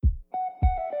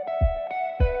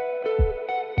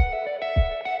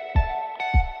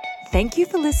Thank you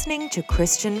for listening to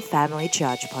Christian Family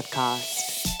Church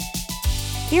Podcast.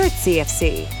 Here at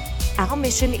CFC, our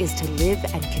mission is to live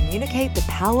and communicate the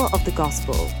power of the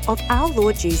gospel of our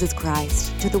Lord Jesus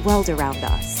Christ to the world around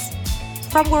us.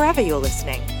 From wherever you're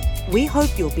listening, we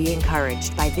hope you'll be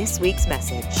encouraged by this week's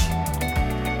message.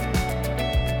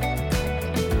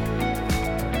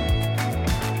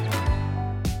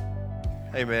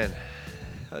 Amen.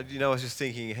 I was just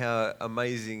thinking how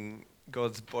amazing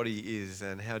God's body is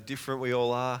and how different we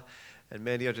all are. And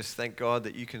Mandy, I just thank God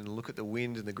that you can look at the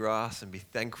wind and the grass and be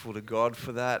thankful to God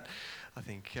for that. I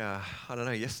think,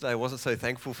 yesterday I wasn't so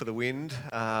thankful for the wind.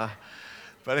 But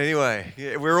anyway,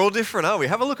 we're all different, aren't we?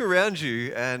 Have a look around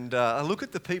you and look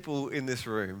at the people in this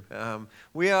room.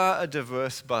 We are a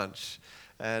diverse bunch.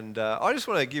 And I just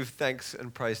want to give thanks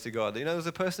and praise to God. There was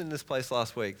a person in this place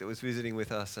last week that was visiting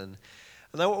with us, and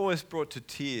they were almost brought to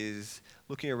tears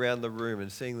looking around the room and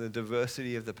seeing the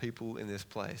diversity of the people in this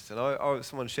place. And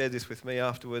someone shared this with me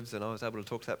afterwards, and I was able to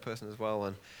talk to that person as well.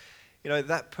 And,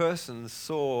 that person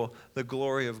saw the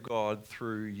glory of God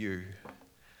through you.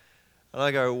 And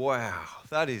I go, wow,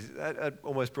 that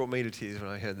almost brought me to tears when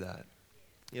I heard that.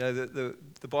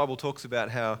 The Bible talks about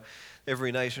how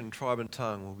every nation, tribe and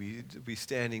tongue will be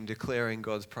standing declaring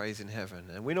God's praise in heaven.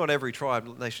 And we're not every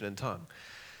tribe, nation and tongue.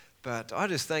 But I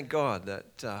just thank God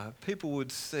that people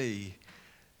would see,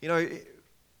 we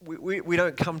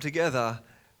don't come together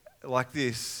like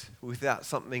this without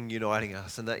something uniting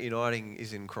us, and that uniting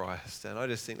is in Christ. And I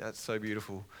just think that's so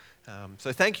beautiful.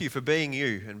 So thank you for being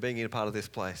you and being a part of this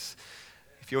place.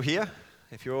 If you're here,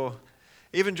 if you're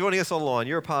even joining us online,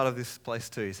 you're a part of this place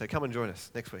too. So come and join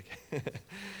us next week.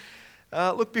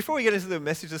 Look, before we get into the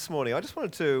message this morning, I just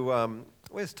wanted to...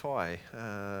 where's Ty?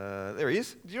 There he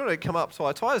is. Do you want to come up,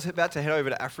 Ty? Ty is about to head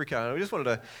over to Africa, and we just wanted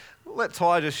to let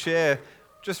Ty just share,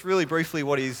 just really briefly,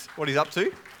 what he's up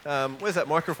to. Where's that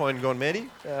microphone gone, Mandy?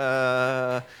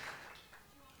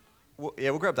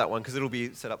 We'll grab that one because it'll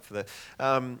be set up for the.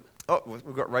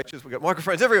 We've got Rachel's, we've got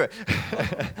microphones everywhere.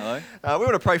 Hello. We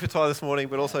want to pray for Ty this morning,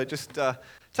 but also just tell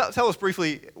us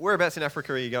briefly, whereabouts in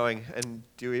Africa are you going, and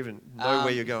do you even know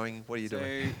where you're going? What are you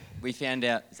doing? We found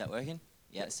out, is that working?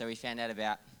 Yeah, so we found out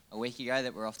about a week ago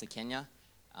that we're off to Kenya.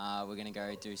 We're going to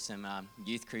go do some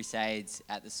youth crusades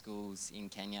at the schools in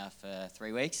Kenya for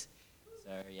 3 weeks.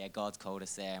 So yeah, God's called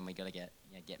us there, and we got to get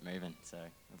moving. So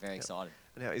we're very excited.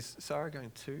 Now, is Sarah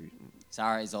going too?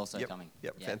 Sarah is also coming.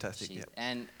 Yep, fantastic.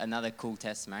 And another cool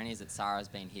testimony is that Sarah's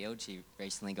been healed. She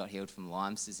recently got healed from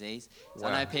Lyme's disease. So wow.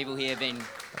 I know people here have been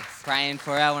praying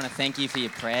for her. I want to thank you for your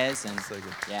prayers. And so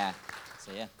good. Yeah.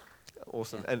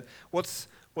 Awesome. Yeah. And what's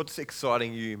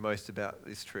exciting you most about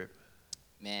this trip?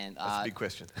 Man, that's a big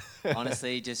question.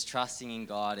 Honestly, just trusting in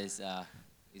God is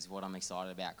what I'm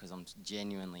excited about, because I'm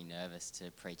genuinely nervous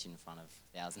to preach in front of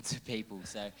thousands of people.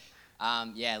 So,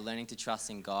 learning to trust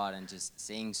in God and just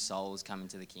seeing souls come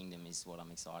into the kingdom is what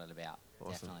I'm excited about.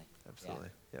 Awesome. Definitely. Absolutely.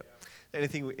 Yep.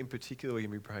 Anything in particular you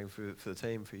can be praying for the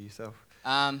team, for yourself?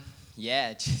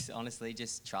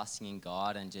 Just trusting in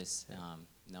God and just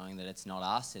knowing that it's not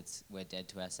us, we're dead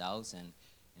to ourselves, and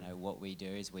what we do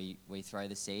is we throw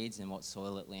the seeds, and what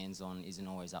soil it lands on isn't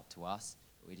always up to us.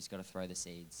 But we just got to throw the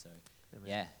seeds. So,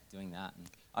 Amen. Doing that. And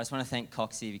I just want to thank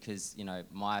Coxie because,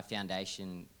 my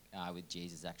foundation with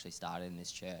Jesus actually started in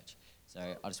this church. So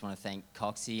I just want to thank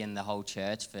Coxie and the whole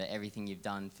church for everything you've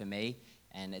done for me.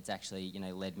 And it's actually,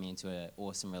 led me into an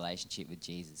awesome relationship with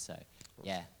Jesus. So,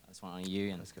 I just want to honor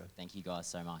you and thank you guys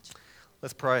so much.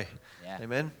 Let's pray. Yeah.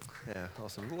 Amen. Yeah,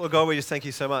 awesome. Lord God, we just thank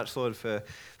you so much, Lord, for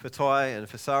Ty and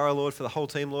for Sarah, Lord, for the whole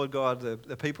team, Lord God,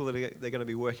 the people that they're going to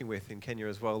be working with in Kenya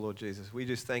as well, Lord Jesus. We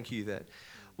just thank you that,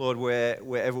 Lord,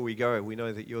 wherever we go, we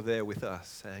know that you're there with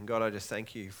us. And God, I just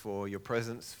thank you for your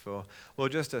presence, for,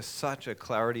 Lord, just such a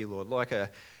clarity, Lord,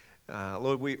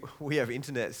 Lord, we have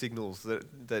internet signals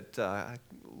that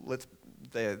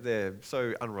they're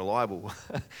so unreliable.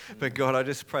 But God, I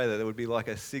just pray that there would be like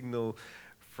a signal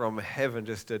from heaven,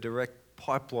 just a direct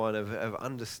pipeline of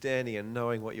understanding and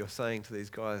knowing what you're saying to these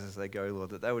guys as they go, Lord,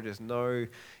 that they would just know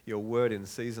your word in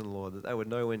season, Lord, that they would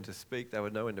know when to speak, they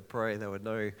would know when to pray, they would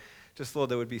know, just, Lord,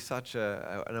 there would be such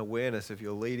an awareness of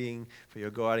your leading, for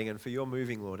your guiding, and for your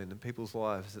moving, Lord, into people's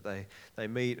lives that they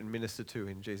meet and minister to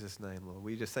in Jesus' name, Lord.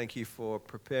 We just thank you for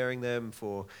preparing them,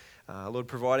 for, Lord,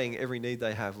 providing every need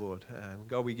they have, Lord.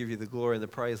 God, we give you the glory and the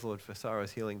praise, Lord, for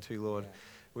Sarah's healing too, Lord. Yeah.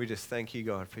 We just thank you,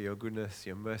 God, for your goodness,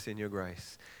 your mercy, and your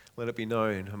grace. Let it be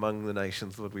known among the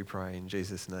nations, Lord, we pray in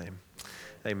Jesus' name.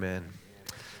 Amen.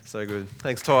 So good.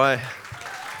 Thanks, Ty.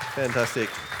 Fantastic.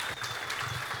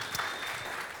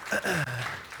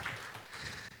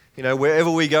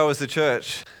 Wherever we go as the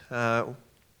church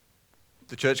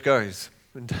goes.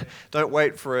 And don't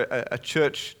wait for a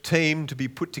church team to be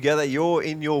put together. You're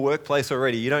in your workplace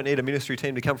already. You don't need a ministry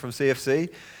team to come from CFC.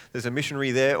 There's a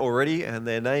missionary there already, and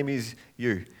their name is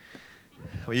you.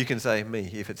 Or you can say me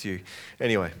if it's you.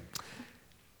 Anyway,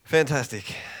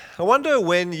 fantastic. I wonder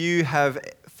when you have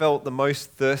felt the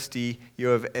most thirsty you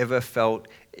have ever felt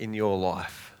in your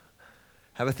life.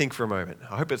 Have a think for a moment.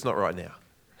 I hope it's not right now.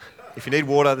 If you need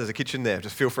water, there's a kitchen there.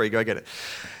 Just feel free, go get it.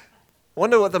 I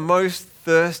wonder what the most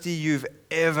thirsty you've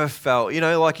ever felt. You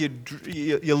know, like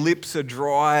your lips are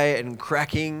dry and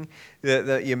cracking,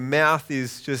 your mouth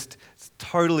is just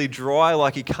totally dry,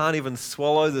 like you can't even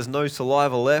swallow, there's no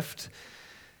saliva left.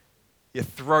 Your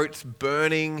throat's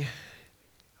burning.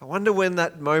 I wonder when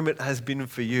that moment has been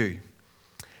for you.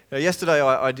 Now, yesterday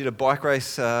I did a bike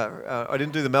race. I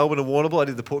didn't do the Melbourne to Warrnambool. I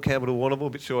did the Port Campbell to Warrnambool, a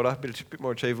bit shorter, a bit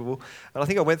more achievable. And I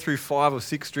think I went through 5 or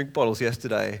 6 drink bottles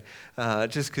yesterday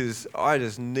just because I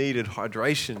just needed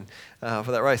hydration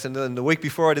for that race. And then the week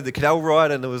before I did the Cadell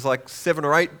ride, and there was like 7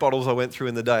 or 8 bottles I went through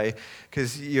in the day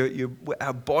because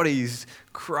our bodies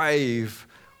crave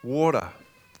water.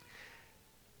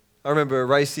 I remember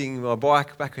racing my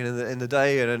bike back in the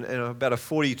day, and about a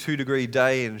 42-degree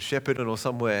day in Shepparton or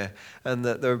somewhere, and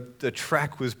the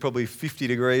track was probably 50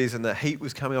 degrees, and the heat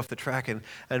was coming off the track, and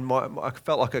I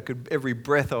felt like every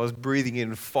breath I was breathing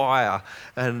in fire,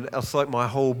 and it was like my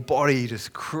whole body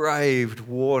just craved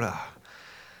water.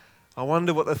 I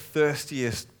wonder what the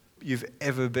thirstiest you've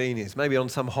ever been is. Maybe on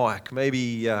some hike,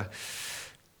 maybe, I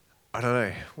don't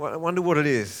know. I wonder what it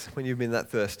is when you've been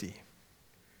that thirsty.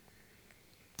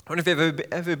 I wonder if you've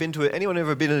ever been anyone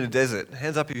ever been in a desert?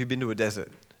 Hands up if you've been to a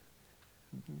desert.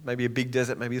 Maybe a big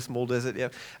desert, maybe a small desert, yeah.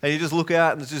 And you just look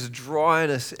out and there's just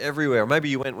dryness everywhere. Or maybe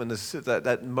you went when there's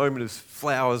that moment of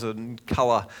flowers and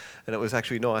colour and it was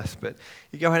actually nice. But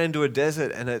you go out into a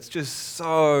desert and it's just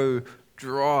so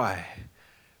dry.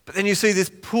 But then you see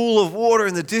this pool of water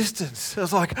in the distance. I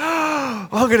was like, oh,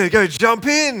 I'm going to go jump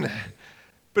in.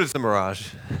 But it's a mirage.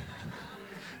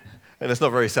 And it's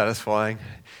not very satisfying.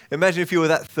 Imagine if you were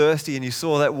that thirsty and you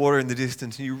saw that water in the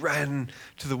distance and you ran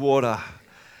to the water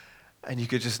and you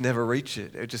could just never reach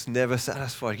it. It just never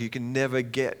satisfied you. You could never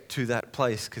get to that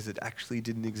place because it actually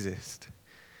didn't exist.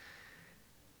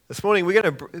 This morning we're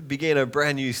going to begin a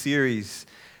brand new series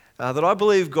that I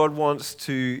believe God wants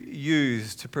to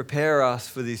use to prepare us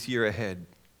for this year ahead.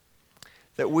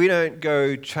 That we don't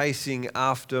go chasing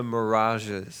after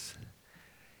mirages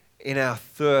in our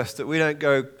thirst, that we don't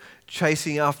go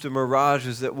chasing after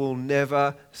mirages that will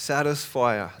never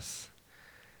satisfy us.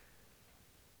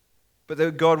 But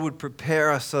that God would prepare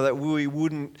us so that we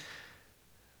wouldn't,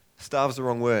 starve's the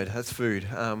wrong word, that's food.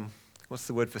 What's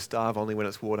the word for starve only when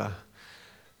it's water?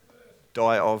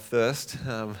 Die of thirst.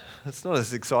 It's not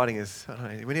as exciting as, I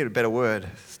don't know, we need a better word.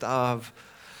 Starve,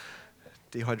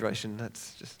 dehydration,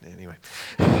 that's just, anyway.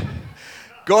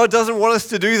 God doesn't want us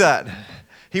to do that.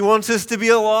 He wants us to be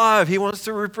alive. He wants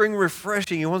to bring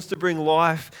refreshing. He wants to bring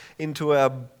life into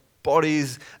our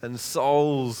bodies and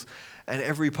souls and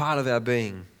every part of our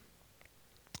being.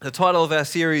 The title of our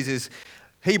series is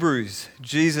Hebrews,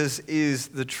 Jesus is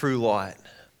the true light.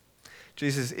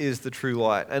 Jesus is the true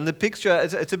light. And the picture,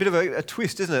 it's a bit of a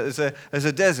twist, isn't it? There's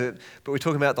a desert, but we're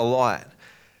talking about the light.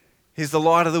 He's the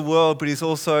light of the world, but he's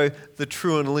also the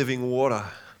true and living water.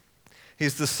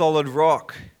 He's the solid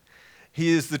rock. He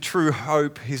is the true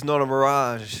hope. He's not a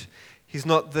mirage. He's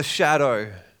not the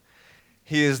shadow.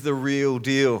 He is the real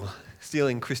deal.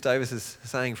 Stealing Chris Davis's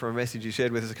saying from a message he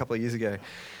shared with us a couple of years ago.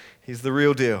 He's the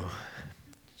real deal.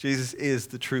 Jesus is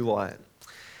the true light.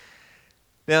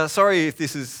 Now, sorry if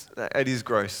it is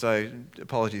gross, so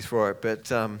apologies for it,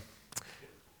 but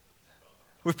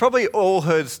we've probably all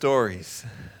heard stories.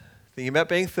 Thinking about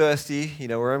being thirsty, you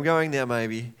know where I'm going now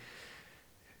maybe.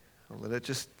 I'll let it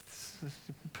just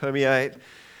permeate.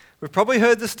 We've probably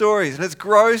heard the stories, and it's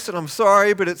gross, and I'm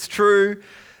sorry, but it's true.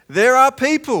 There are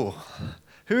people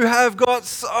who have got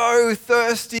so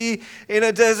thirsty in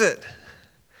a desert.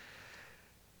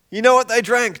 You know what they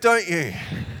drank, don't you?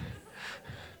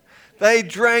 They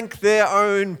drank their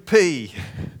own pee.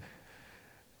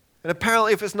 And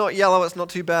apparently if it's not yellow, it's not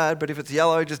too bad, but if it's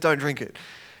yellow, just don't drink it.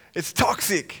 It's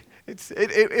toxic.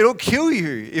 It'll kill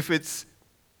you if it's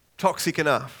toxic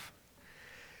enough.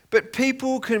 But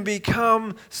people can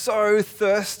become so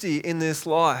thirsty in this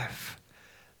life.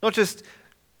 Not just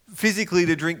physically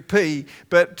to drink pee,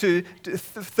 but to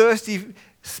thirsty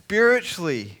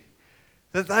spiritually.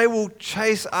 That they will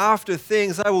chase after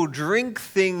things, they will drink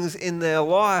things in their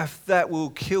life that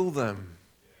will kill them.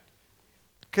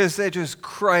 Because they're just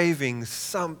craving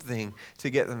something to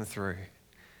get them through.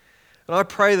 And I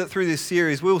pray that through this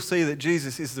series, we'll see that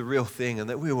Jesus is the real thing and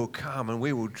that we will come and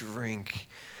we will drink.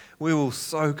 We will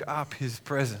soak up his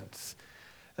presence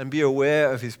and be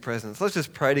aware of his presence. Let's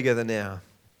just pray together now.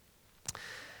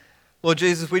 Lord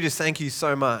Jesus, we just thank you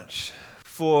so much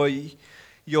for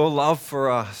your love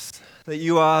for us, that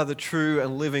you are the true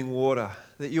and living water,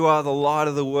 that you are the light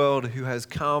of the world who has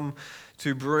come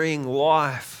to bring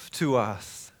life to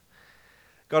us.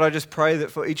 God, I just pray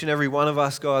that for each and every one of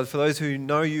us, God, for those who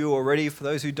know you already, for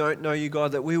those who don't know you,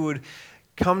 God, that we would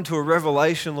come to a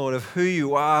revelation, Lord, of who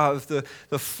you are, of the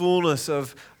fullness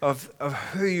of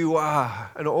who you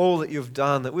are and all that you've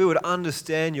done, that we would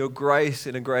understand your grace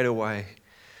in a greater way.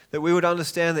 That we would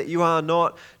understand that you are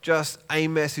not just a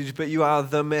message, but you are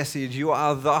the message. You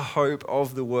are the hope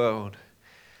of the world.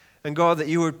 And God, that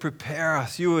you would prepare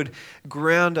us, you would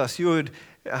ground us, you would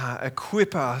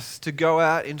equip us to go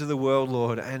out into the world,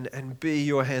 Lord, and be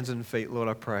your hands and feet, Lord,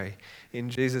 I pray.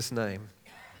 In Jesus' name,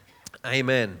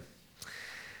 amen.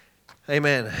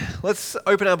 Amen. Let's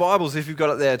open our Bibles, if you've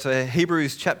got it there, to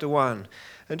Hebrews chapter 1.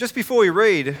 And just before we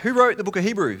read, who wrote the book of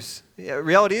Hebrews?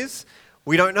 Reality is,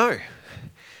 we don't know.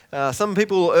 Some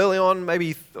people early on,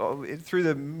 maybe through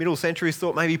the middle centuries,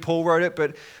 thought maybe Paul wrote it,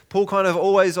 but Paul kind of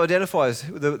always identifies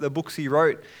the books he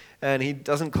wrote, and he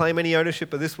doesn't claim any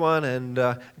ownership of this one, and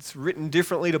it's written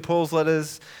differently to Paul's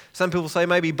letters. Some people say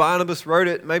maybe Barnabas wrote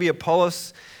it, maybe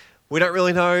Apollos. We don't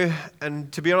really know,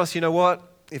 and to be honest, you know what?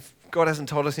 If God hasn't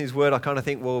told us in his word, I kind of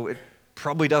think, well, it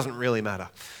probably doesn't really matter.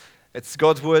 It's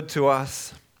God's word to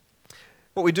us.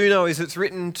 What we do know is it's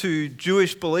written to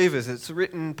Jewish believers. It's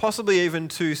written possibly even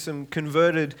to some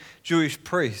converted Jewish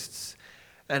priests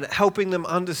and helping them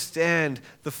understand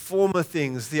the former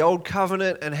things, the old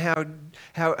covenant and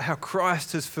how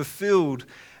Christ has fulfilled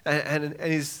and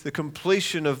is the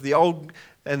completion of the old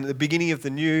and the beginning of the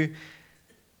new.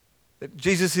 That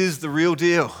Jesus is the real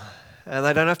deal and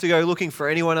they don't have to go looking for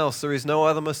anyone else. There is no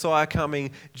other Messiah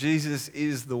coming. Jesus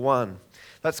is the one.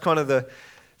 That's kind of the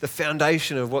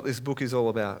foundation of what this book is all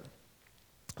about.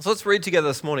 So let's read together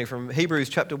this morning from Hebrews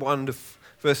chapter 1 to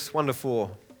verse 1 to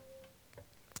 4.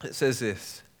 It says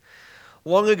this: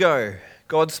 Long ago,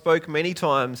 God spoke many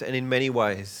times and in many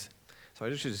ways. So I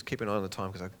should just keep an eye on the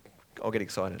time because I'll get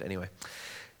excited anyway.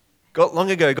 Long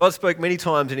ago, God spoke many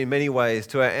times and in many ways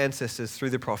to our ancestors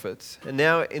through the prophets. And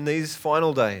now in these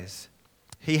final days,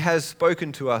 he has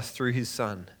spoken to us through his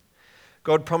Son.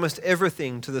 God promised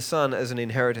everything to the Son as an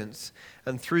inheritance,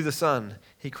 and through the Son,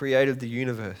 he created the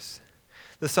universe.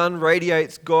 The Son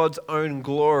radiates God's own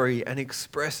glory and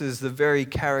expresses the very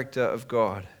character of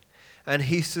God, and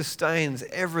he sustains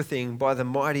everything by the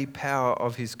mighty power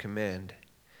of his command.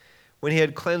 When he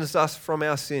had cleansed us from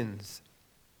our sins,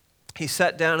 he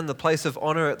sat down in the place of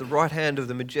honor at the right hand of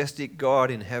the majestic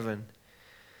God in heaven.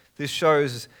 This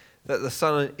shows that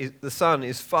the Son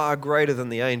is far greater than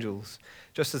the angels,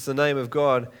 just as the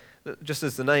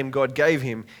name God gave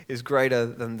him is greater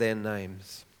than their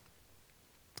names.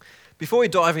 Before we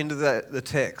dive into the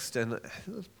text and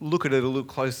look at it a little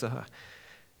closer,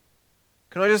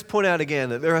 can I just point out again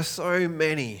that there are so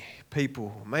many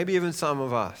people, maybe even some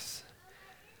of us,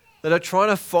 that are trying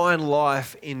to find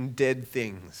life in dead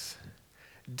things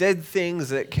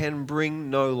that can bring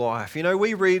no life. You know,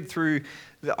 we read through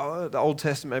the Old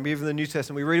Testament, maybe even the New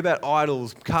Testament, we read about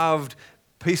idols, carved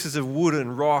pieces of wood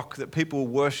and rock that people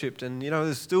worshipped, and you know,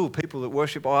 there's still people that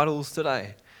worship idols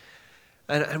today.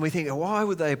 And we think, why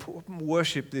would they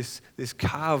worship this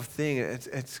carved thing?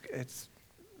 It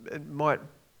might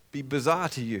be bizarre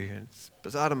to you. It's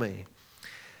bizarre to me.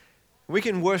 We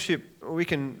can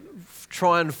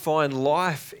try and find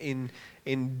life in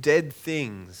dead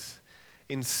things,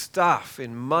 in stuff,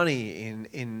 in money,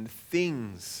 in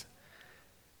things.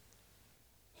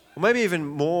 Or maybe even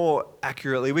more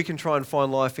accurately, we can try and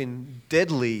find life in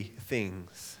deadly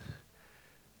things.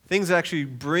 Things that actually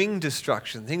bring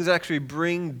destruction, things that actually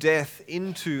bring death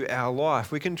into our life.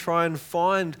 We can try and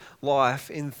find life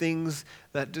in things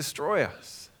that destroy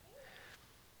us.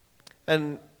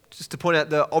 And just to point out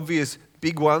the obvious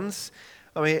big ones,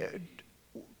 I mean,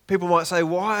 people might say,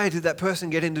 why did that person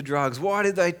get into drugs? Why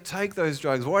did they take those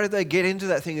drugs? Why did they get into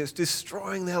that thing that's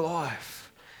destroying their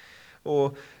life?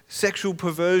 Or sexual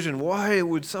perversion. Why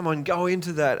would someone go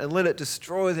into that and let it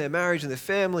destroy their marriage and their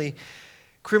family?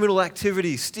 Criminal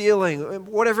activity, stealing,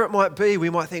 whatever it might be, we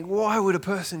might think, why would a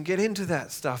person get into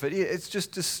that stuff? It's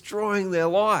just destroying their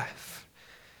life.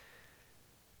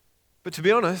 But to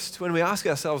be honest, when we ask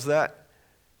ourselves that,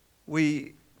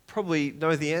 we probably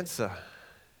know the answer.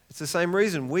 It's the same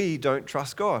reason we don't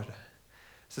trust God.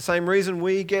 It's the same reason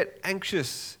we get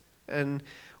anxious and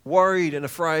worried and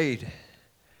afraid.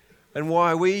 and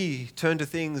why we turn to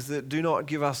things that do not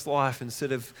give us life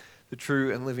instead of the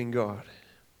true and living God.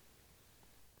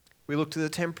 We look to the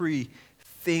temporary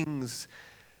things,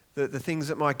 the things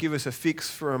that might give us a fix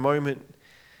for a moment.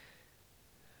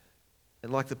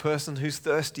 And like the person who's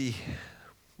thirsty,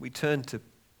 we turn to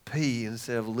pee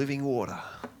instead of living water.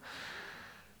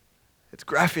 It's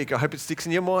graphic. I hope it sticks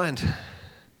in your mind.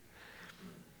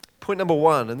 Point number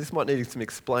one, and this might need some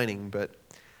explaining, but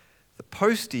the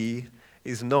postie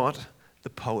is not the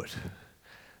poet.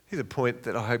 Here's a point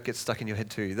that I hope gets stuck in your head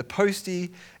too. The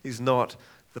postie is not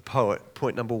the poet.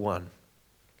 Point number one.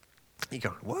 You're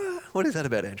going, what? What is that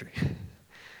about, Andrew?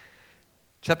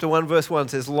 Chapter 1, verse 1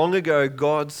 says, long ago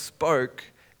God spoke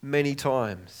many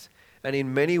times and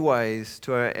in many ways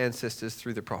to our ancestors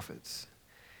through the prophets.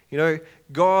 You know,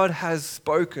 God has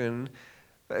spoken.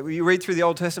 You read through the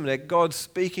Old Testament, God's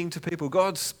speaking to people.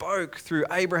 God spoke through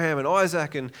Abraham and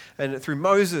Isaac and through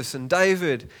Moses and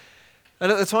David.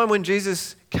 And at the time when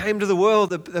Jesus came to the world,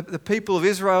 the people of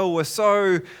Israel were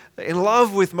so in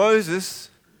love with Moses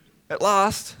at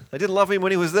last. They didn't love him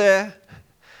when he was there.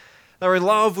 They were in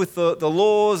love with the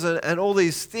laws and all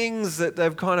these things that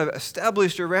they've kind of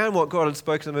established around what God had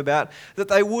spoken to them about, that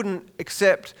they wouldn't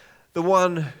accept the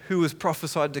one who was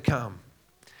prophesied to come.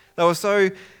 They were so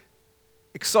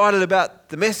excited about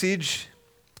the message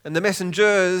and the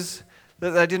messengers that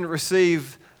they didn't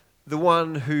receive the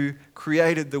one who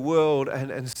created the world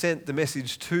and sent the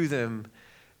message to them,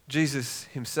 Jesus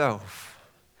himself.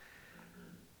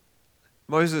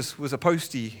 Moses was a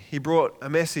postie. He brought a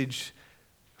message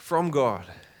from God.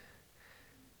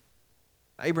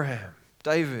 Abraham,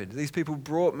 David, these people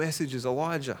brought messages.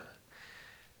 Elijah.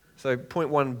 So point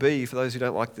 1b, for those who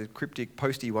don't like the cryptic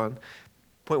postie one,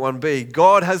 point 1b,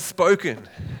 God has spoken.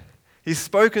 He's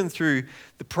spoken through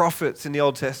the prophets in the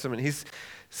Old Testament. He's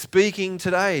speaking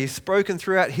today. He's spoken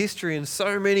throughout history in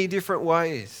so many different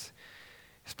ways.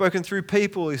 He's spoken through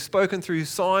people. He's spoken through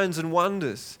signs and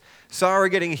wonders. Sarah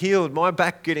getting healed, my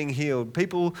back getting healed,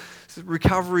 people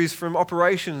recoveries from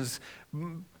operations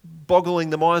boggling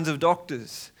the minds of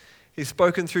doctors. He's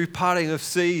spoken through parting of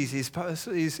seas. He's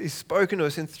spoken to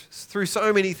us through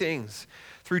so many things,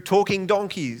 through talking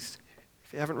donkeys.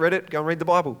 If you haven't read it, go and read the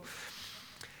Bible.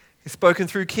 He's spoken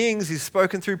through kings. He's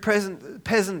spoken through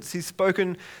peasants. He's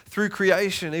spoken through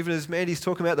creation, even as Mandy's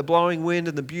talking about the blowing wind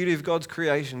and the beauty of God's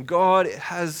creation. God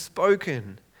has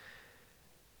spoken.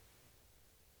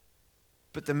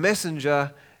 But the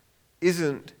messenger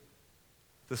isn't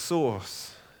the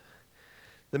source.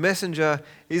 The messenger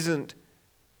isn't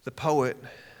the poet.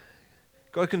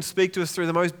 God can speak to us through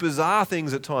the most bizarre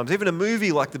things at times. Even a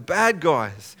movie like The Bad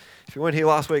Guys. If you weren't here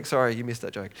last week, sorry, you missed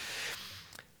that joke.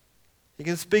 He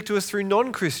can speak to us through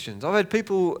non-Christians. I've had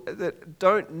people that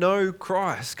don't know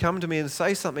Christ come to me and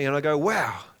say something, and I go,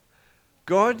 wow,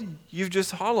 God, you've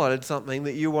just highlighted something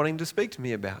that you're wanting to speak to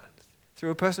me about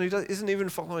through a person who isn't even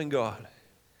following God.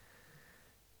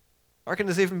 I reckon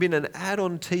there's even been an ad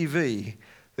on TV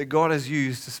that God has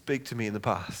used to speak to me in the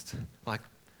past. Like,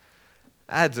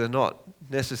 ads are not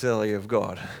necessarily of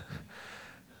God.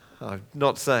 I'm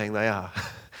not saying they are.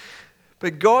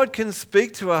 But God can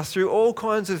speak to us through all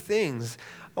kinds of things.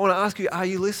 I want to ask you, are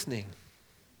you listening?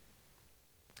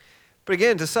 But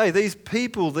again, to say these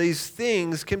people, these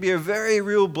things can be a very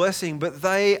real blessing, but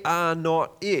they are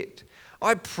not it.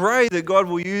 I pray that God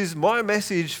will use my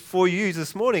message for you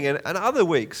this morning and other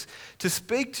weeks to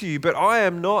speak to you, but I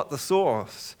am not the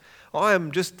source. I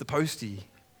am just the postie.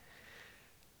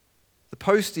 The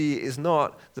postie is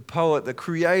not the poet, the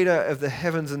creator of the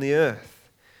heavens and the earth.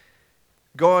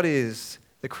 God is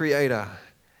the creator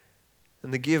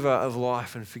and the giver of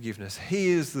life and forgiveness. He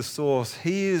is the source.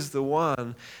 He is the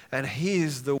one, and He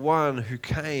is the one who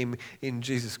came in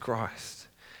Jesus Christ.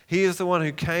 He is the one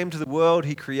who came to the world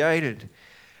He created,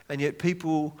 and yet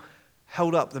people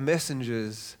held up the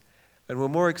messengers and were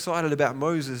more excited about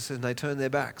Moses and they turned their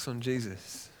backs on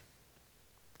Jesus.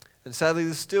 And sadly,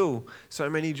 there's still so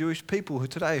many Jewish people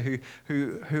today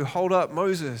who hold up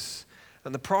Moses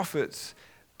and the prophets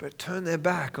but turn their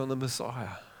back on the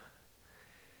Messiah.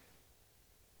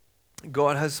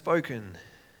 God has spoken.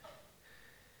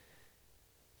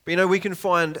 But you know, we can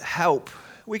find help.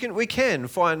 We can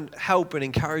find help and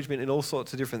encouragement in all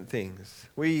sorts of different things.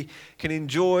 We can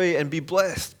enjoy and be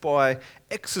blessed by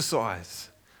exercise.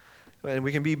 And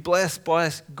we can be blessed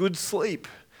by good sleep.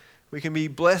 We can be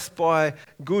blessed by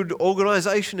good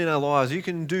organization in our lives. You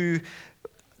can do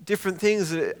different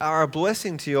things that are a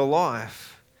blessing to your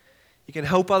life. You can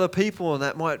help other people, and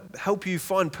that might help you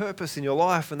find purpose in your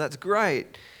life, and that's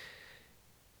great.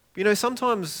 You know,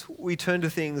 sometimes we turn to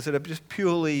things that are just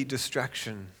purely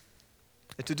distraction.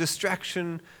 It's a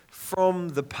distraction from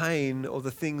the pain or the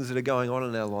things that are going on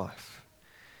in our life.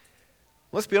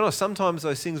 Let's be honest, sometimes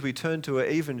those things we turn to are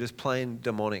even just plain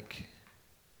demonic.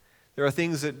 There are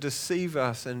things that deceive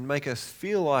us and make us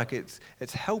feel like it's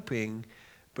helping,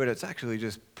 but it's actually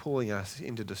just pulling us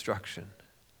into destruction.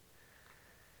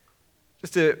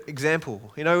 Just an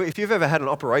example, if you've ever had an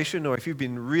operation or if you've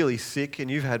been really sick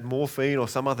and you've had morphine or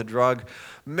some other drug,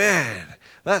 man,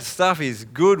 that stuff is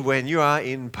good when you are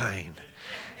in pain.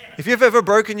 If you've ever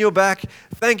broken your back,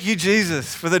 thank you,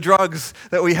 Jesus, for the drugs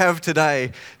that we have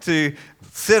today to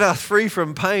set us free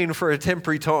from pain for a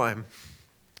temporary time.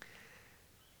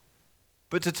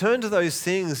 But to turn to those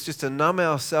things just to numb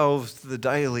ourselves to the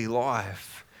daily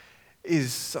life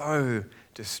is so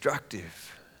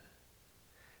destructive.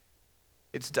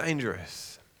 It's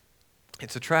dangerous.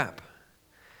 It's a trap.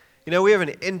 We have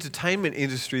an entertainment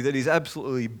industry that is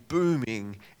absolutely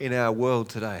booming in our world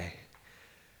today.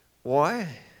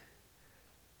 Why?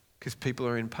 Because people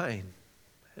are in pain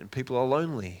and people are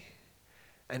lonely.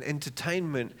 And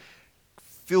entertainment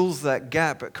fills that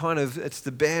gap. It's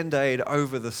the Band-Aid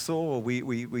over the sore.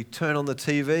 We turn on the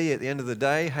TV at the end of the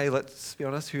day. Hey, let's be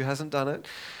honest, who hasn't done it?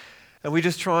 And we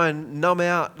just try and numb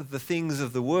out the things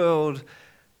of the world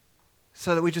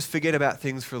so that we just forget about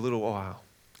things for a little while.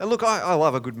 And look, I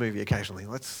love a good movie occasionally.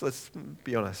 Let's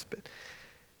be honest. But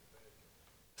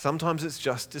sometimes it's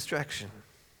just distraction.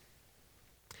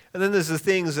 And then there's the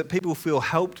things that people feel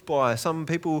helped by. Some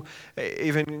people,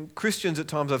 even Christians at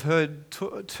times, I've heard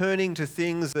turning to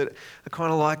things that are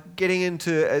kind of like getting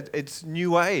into it's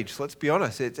new age. Let's be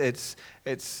honest.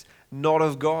 It's not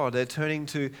of God. They're turning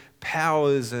to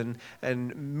powers and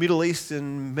Middle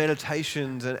Eastern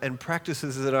meditations and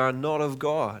practices that are not of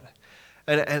God.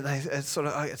 And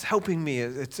it's helping me.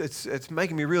 It's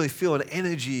making me really feel an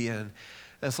energy. And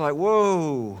it's like,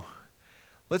 whoa,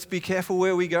 let's be careful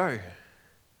where we go.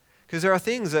 Because there are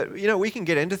things that, we can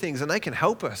get into things and they can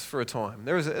help us for a time.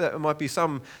 There might be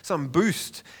some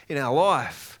boost in our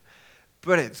life,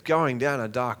 but it's going down a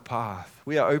dark path.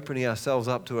 We are opening ourselves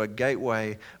up to a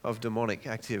gateway of demonic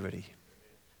activity.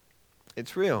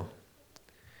 It's real.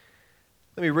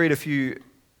 Let me read a few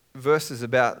verses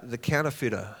about the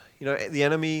counterfeiter. The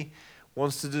enemy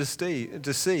wants to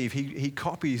deceive. He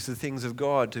copies the things of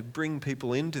God to bring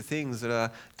people into things that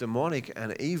are demonic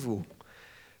and evil.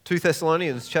 2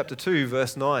 Thessalonians chapter 2,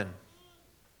 verse 9.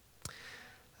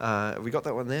 Have we got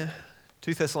that one there?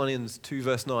 2 Thessalonians 2,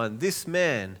 verse 9. This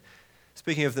man,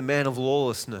 speaking of the man of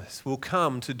lawlessness, will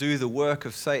come to do the work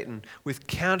of Satan with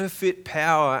counterfeit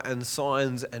power and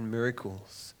signs and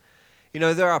miracles.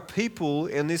 There are people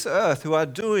in this earth who are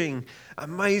doing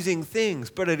amazing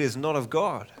things, but it is not of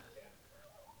God.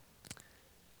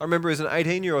 I remember as an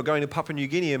 18-year-old going to Papua New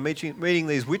Guinea and meeting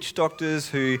these witch doctors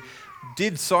who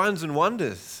did signs and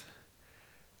wonders.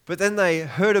 But then they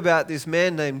heard about this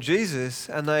man named Jesus,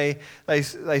 and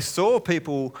they saw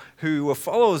people who were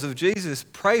followers of Jesus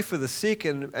pray for the sick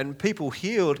and people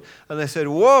healed, and they said,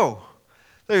 whoa,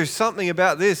 there's something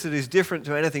about this that is different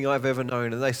to anything I've ever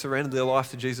known, and they surrendered their life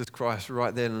to Jesus Christ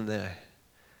right then and there.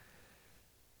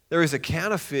 There is a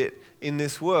counterfeit in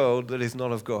this world that is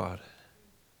not of God.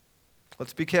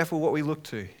 Let's be careful what we look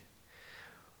to.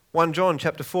 1 John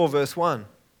chapter 4, verse 1.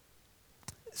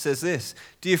 It says this,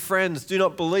 "Dear friends, do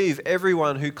not believe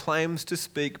everyone who claims to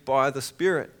speak by the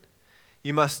Spirit.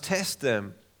 You must test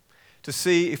them to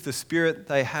see if the Spirit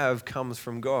they have comes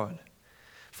from God.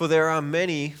 For there are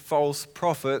many false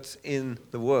prophets in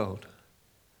the world."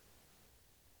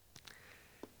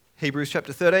 Hebrews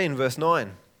chapter 13, verse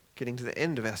 9. Getting to the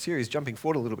end of our series, jumping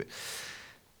forward a little bit.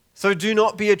 "So do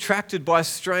not be attracted by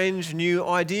strange new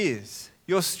ideas.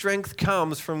 Your strength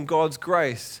comes from God's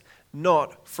grace,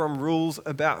 not from rules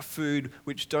about food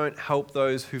which don't help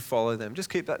those who follow them." Just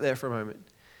keep that there for a moment.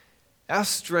 Our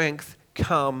strength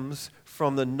comes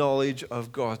from the knowledge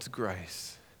of God's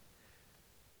grace.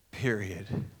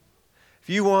 Period. If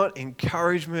you want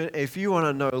encouragement, if you want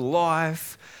to know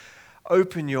life,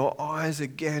 open your eyes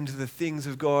again to the things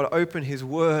of God. Open His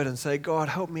Word and say, God,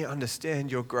 help me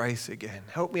understand your grace again.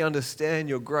 Help me understand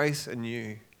your grace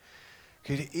anew.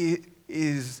 Because it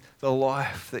is the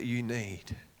life that you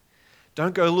need.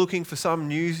 Don't go looking for some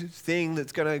new thing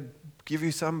that's going to give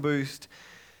you some boost.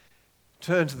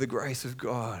 Turn to the grace of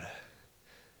God.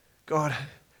 God,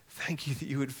 thank you that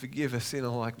you would forgive a sinner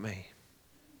like me.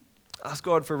 Ask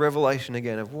God for revelation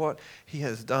again of what He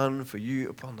has done for you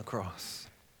upon the cross.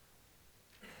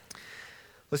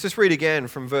 Let's just read again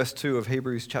from verse 2 of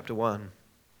Hebrews chapter 1.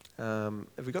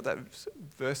 Have we got that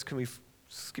verse? Can we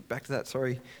skip back to that?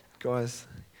 Sorry, guys.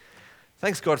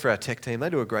 Thanks God for our tech team.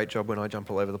 They do a great job when I jump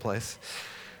all over the place.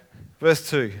 Verse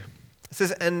 2. It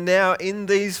says, and now in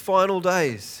these final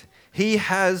days, he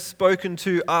has spoken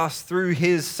to us through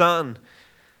his Son.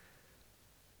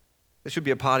 There should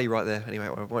be a party right there. Anyway,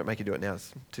 I won't make you do it now.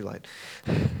 It's too late.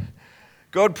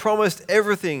 God promised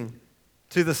everything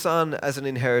to the Son as an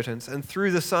inheritance, and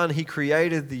through the Son, he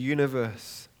created the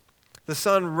universe. The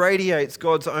Son radiates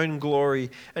God's own glory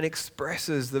and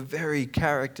expresses the very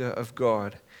character of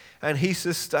God, and he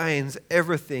sustains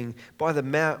everything by the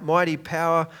mighty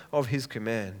power of his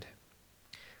command.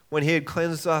 When he had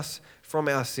cleansed us from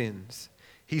our sins,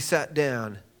 he sat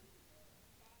down.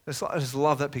 I just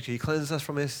love that picture. He cleansed us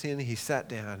from our sin. He sat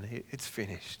down. It's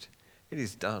finished. It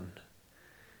is done.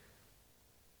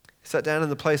 He sat down in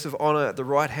the place of honor at the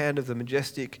right hand of the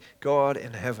majestic God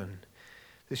in heaven.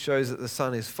 This shows that the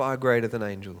Son is far greater than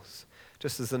angels,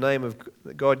 just as the name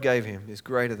that God gave him is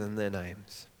greater than their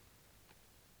names.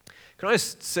 Can I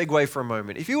just segue for a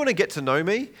moment? If you want to get to know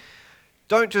me,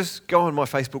 don't just go on my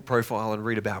Facebook profile and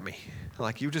read about me.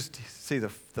 Like, you'll just see the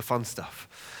fun stuff.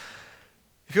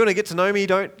 If you want to get to know me,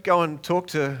 don't go and talk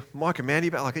to Mike and Mandy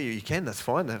about, you can, that's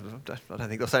fine. I don't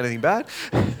think they'll say anything bad.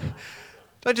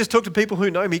 Don't just talk to people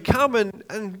who know me. Come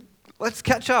and let's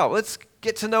catch up. Let's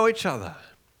get to know each other.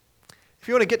 If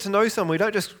you want to get to know someone,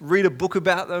 don't just read a book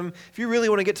about them. If you really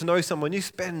want to get to know someone, you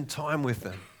spend time with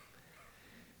them.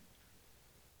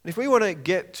 And if we want to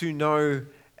get to know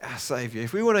our Saviour,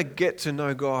 if we want to get to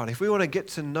know God, if we want to get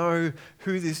to know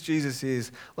who this Jesus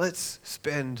is, let's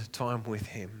spend time with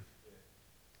him.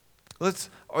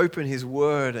 Let's open his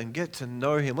word and get to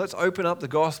know him. Let's open up the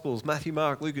Gospels, Matthew,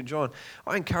 Mark, Luke, and John.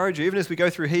 I encourage you, even as we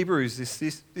go through Hebrews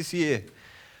this year,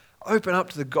 open up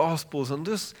to the Gospels and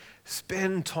just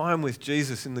spend time with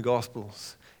Jesus in the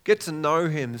Gospels. Get to know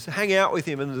him. Hang out with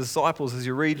him and the disciples as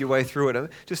you read your way through it. And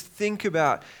just think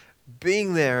about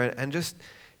being there and just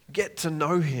get to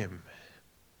know him.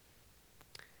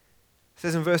 It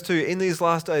says in verse 2, in these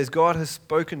last days, God has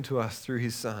spoken to us through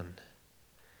his Son.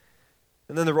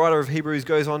 And then the writer of Hebrews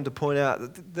goes on to point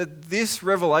out that this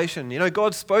revelation,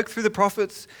 God spoke through the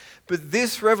prophets, but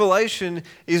this revelation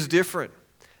is different.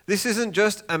 This isn't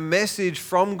just a message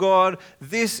from God.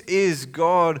 This is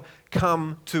God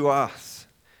come to us.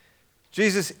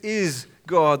 Jesus is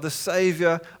God, the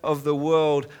Savior of the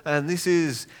world, and this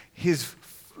is his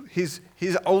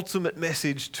ultimate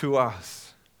message to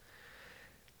us.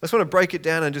 I just want to break it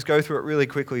down and just go through it really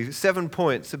quickly. 7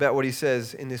 points about what he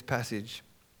says in this passage.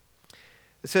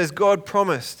 It says, God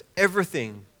promised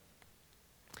everything.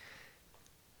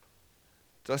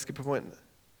 Did I skip a point?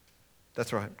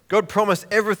 That's right. God promised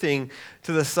everything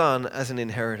to the Son as an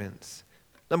inheritance.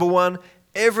 Number 1,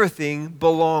 everything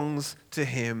belongs to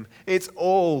him. It's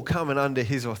all coming under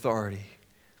his authority.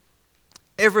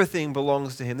 Everything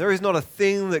belongs to him. There is not a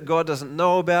thing that God doesn't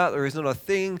know about. There is not a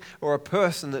thing or a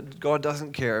person that God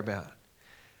doesn't care about.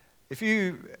 If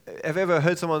you have ever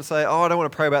heard someone say, I don't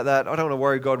want to pray about that, I don't want to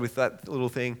worry God with that little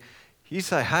thing, you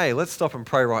say, hey, let's stop and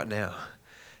pray right now.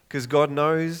 Because God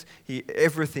knows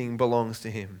everything belongs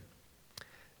to him.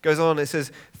 It goes on, it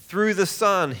says, through the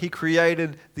Son, he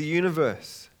created the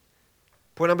universe.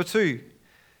 Point number 2,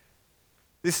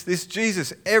 this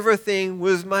Jesus, everything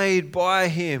was made by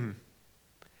him.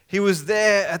 He was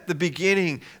there at the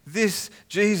beginning. This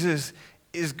Jesus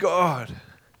is God.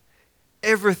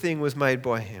 Everything was made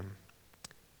by him.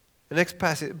 The next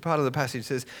part of the passage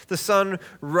says, the Son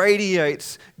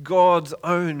radiates God's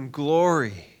own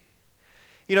glory.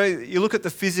 You look at the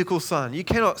physical sun. You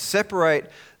cannot separate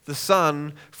the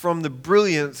sun from the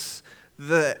brilliance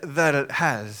that it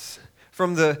has,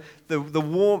 from the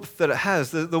warmth that it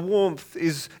has. The warmth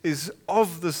is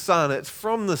of the sun. It's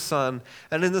from the sun.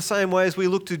 And in the same way as we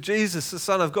look to Jesus, the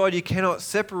Son of God, you cannot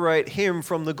separate him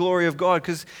from the glory of God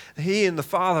because he and the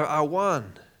Father are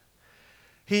one.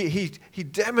 He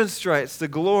demonstrates the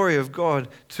glory of God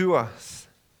to us.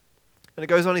 And it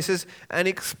goes on, he says, and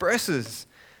expresses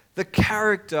the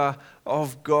character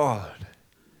of God.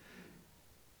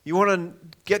 You want to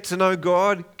get to know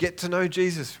God? Get to know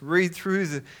Jesus. Read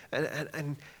through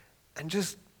and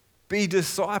just be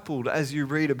discipled as you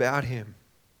read about him,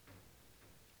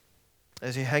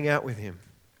 as you hang out with him.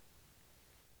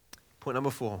 Point number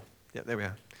 4. Yep, there we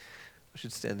are. I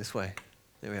should stand this way.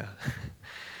 There we are.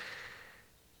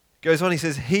 Goes on, he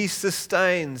says, he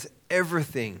sustains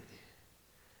everything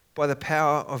by the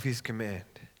power of his command.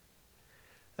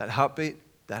 That heartbeat,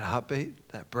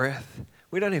 that breath,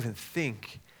 we don't even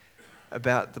think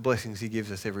about the blessings he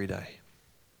gives us every day.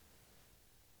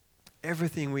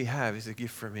 Everything we have is a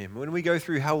gift from him. When we go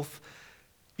through health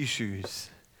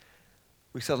issues,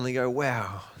 we suddenly go,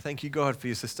 wow, thank you, God, for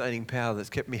your sustaining power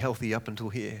that's kept me healthy up until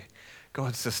here.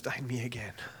 God, sustain me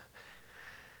again.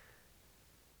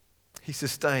 He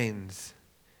sustains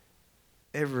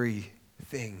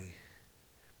everything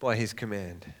by his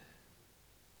command.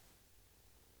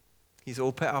 He's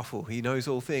all powerful. He knows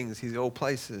all things. He's all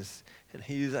places. And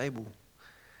he is able.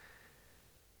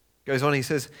 Goes on, he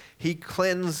says, he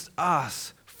cleansed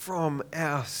us from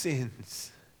our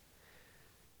sins.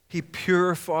 He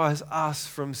purifies us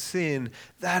from sin.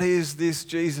 That is this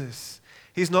Jesus.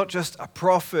 He's not just a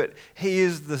prophet. He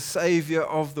is the Savior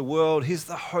of the world. He's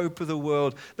the hope of the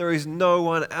world. There is no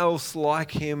one else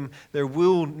like him. There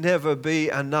will never be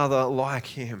another like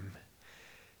him.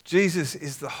 Jesus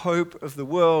is the hope of the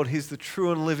world. He's the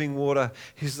true and living water.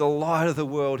 He's the light of the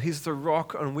world. He's the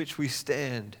rock on which we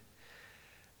stand.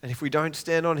 And if we don't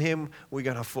stand on him, we're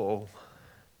going to fall.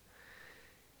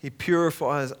 He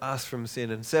purifies us from sin.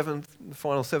 And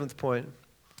seventh point,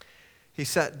 he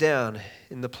sat down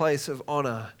in the place of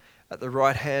honor at the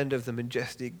right hand of the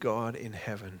majestic God in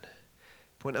heaven.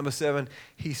 Point number 7,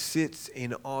 he sits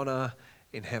in honor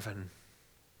in heaven.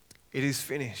 It is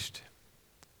finished.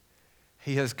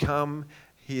 He has come.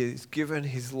 He has given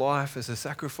his life as a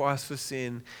sacrifice for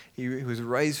sin. He was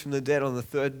raised from the dead on the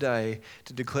third day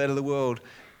to declare to the world,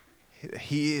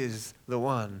 he is the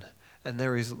one. And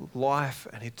there is life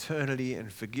and eternity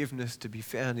and forgiveness to be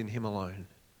found in him alone.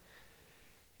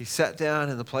 He sat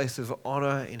down in the place of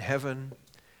honor in heaven.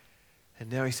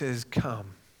 And now he says,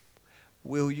 come.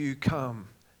 Will you come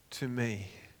to me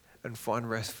and find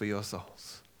rest for your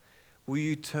souls? Will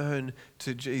you turn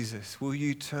to Jesus? Will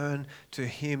you turn to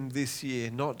him this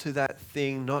year? Not to that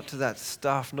thing, not to that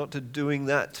stuff, not to doing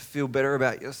that to feel better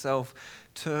about yourself.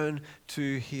 Turn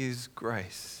to his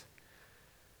grace.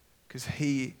 Because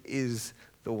he is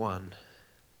the one.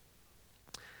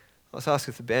 Let's ask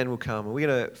if the band will come. And we're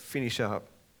going to finish up.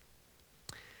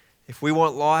 If we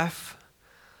want life,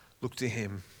 look to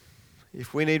him.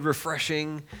 If we need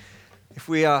refreshing, if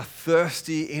we are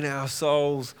thirsty in our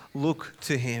souls, look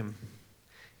to him.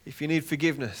 If you need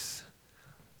forgiveness,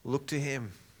 look to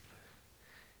him.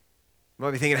 You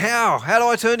might be thinking, how? How do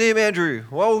I turn to him, Andrew?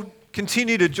 Well,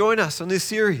 continue to join us on this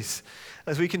series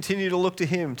as we continue to look to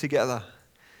him together.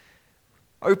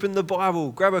 Open the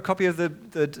Bible, grab a copy of the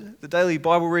daily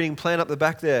Bible reading plan up the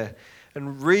back there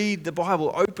and read the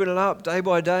Bible. Open it up day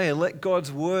by day and let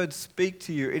God's word speak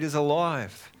to you. It is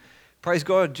alive. Praise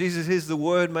God, Jesus is the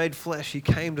Word made flesh. He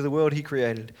came to the world he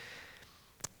created.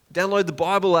 Download the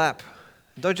Bible app.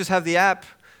 Don't just have the app.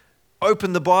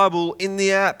 Open the Bible in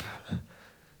the app.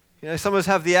 You know, some of us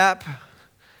have the app.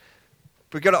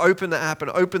 We've got to open the app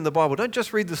and open the Bible. Don't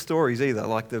just read the stories either,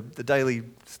 like the daily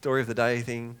story of the day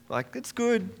thing. Like, it's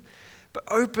good. But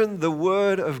open the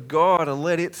Word of God and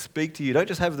let it speak to you. Don't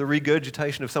just have the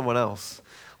regurgitation of someone else,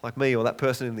 like me or that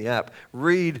person in the app.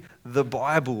 Read the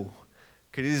Bible,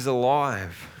 because it is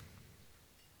alive.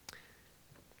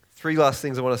 3 last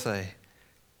things I want to say.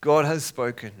 God has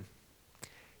spoken.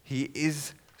 He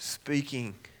is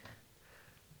speaking.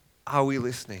 Are we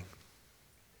listening?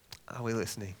 Are we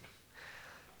listening?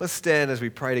 Let's stand as we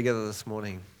pray together this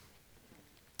morning.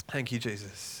 Thank you,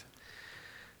 Jesus.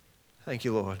 Thank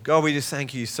you, Lord. God, we just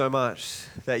thank you so much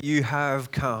that you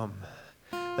have come,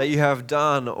 that you have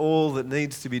done all that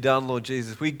needs to be done, Lord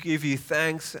Jesus. We give you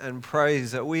thanks and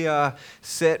praise that we are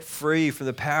set free from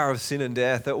the power of sin and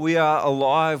death, that we are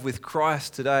alive with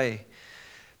Christ today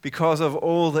because of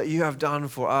all that you have done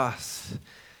for us.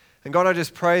 And God, I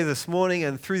just pray this morning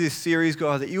and through this series,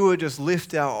 God, that you would just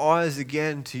lift our eyes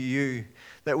again to you.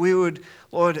 That we would,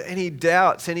 Lord, any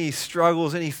doubts, any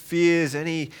struggles, any fears,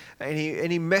 any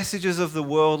messages of the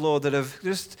world, Lord, that have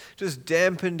just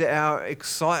dampened our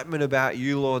excitement about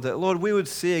you, Lord, that, Lord, we would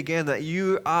see again that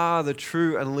you are the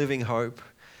true and living hope,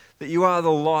 that you are the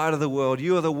light of the world.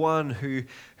 You are the one who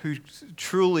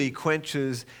truly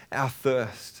quenches our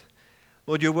thirst.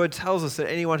 Lord, your word tells us that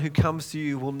anyone who comes to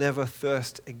you will never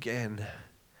thirst again.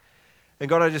 And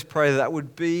God, I just pray that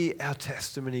would be our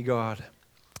testimony, God.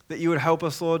 That you would help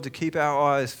us, Lord, to keep our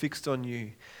eyes fixed on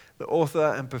you, the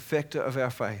author and perfecter of our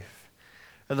faith.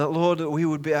 And that, Lord, that we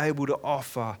would be able to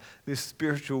offer this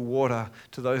spiritual water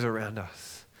to those around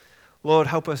us. Lord,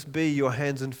 help us be your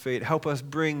hands and feet. Help us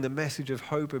bring the message of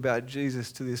hope about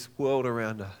Jesus to this world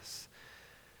around us.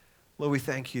 Lord, we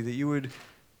thank you that you would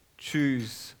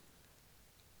choose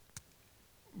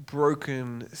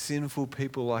broken, sinful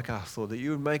people like us, Lord, that you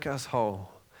would make us whole,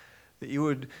 that you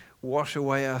would wash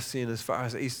away our sin as far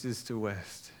as east is to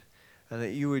west, and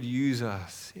that you would use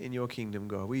us in your kingdom,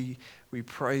 God. We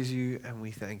praise you and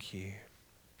we thank you.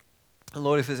 And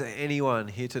Lord, if there's anyone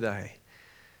here today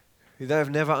who they have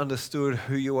never understood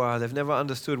who you are, they've never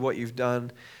understood what you've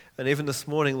done, and even this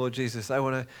morning, Lord Jesus, they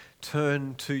want to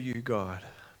turn to you, God.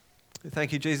 We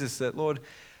thank you, Jesus, that, Lord,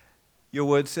 Your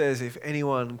word says, if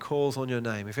anyone calls on your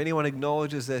name, if anyone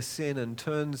acknowledges their sin and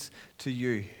turns to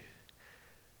you,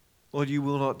 Lord, you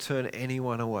will not turn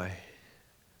anyone away.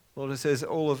 Lord, it says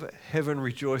all of heaven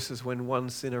rejoices when one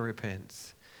sinner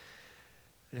repents.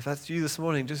 And if that's you this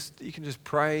morning, you can just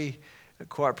pray a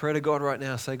quiet prayer to God right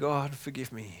now. Say, God,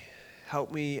 forgive me.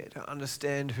 Help me to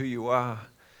understand who you are.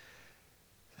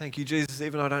 Thank you, Jesus.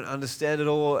 Even I don't understand it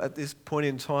all at this point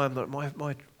in time, but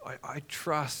I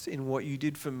trust in what you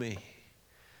did for me.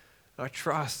 I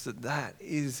trust that that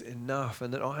is enough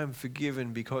and that I am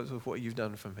forgiven because of what you've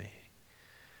done for me.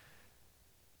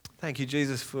 Thank you,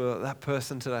 Jesus, for that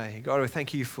person today. God, we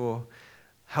thank you for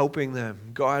helping them,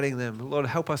 guiding them. Lord,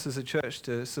 help us as a church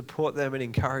to support them and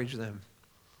encourage them.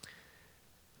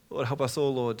 Lord, help us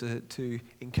all, Lord, to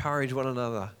encourage one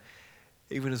another,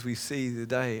 even as we see the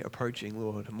day approaching,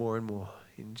 Lord, more and more.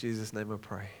 In Jesus' name I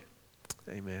pray.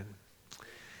 Amen.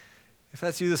 If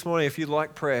that's you this morning, if you'd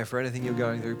like prayer for anything you're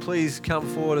going through, please come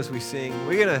forward as we sing.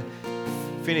 We're going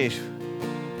to finish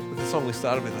with the song we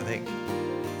started with, I think.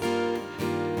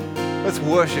 Let's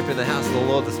worship in the house of the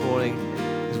Lord this morning,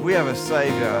 because we have a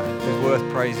Savior who's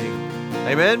worth praising.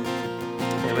 Amen?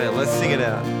 Amen. Let's sing it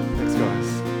out.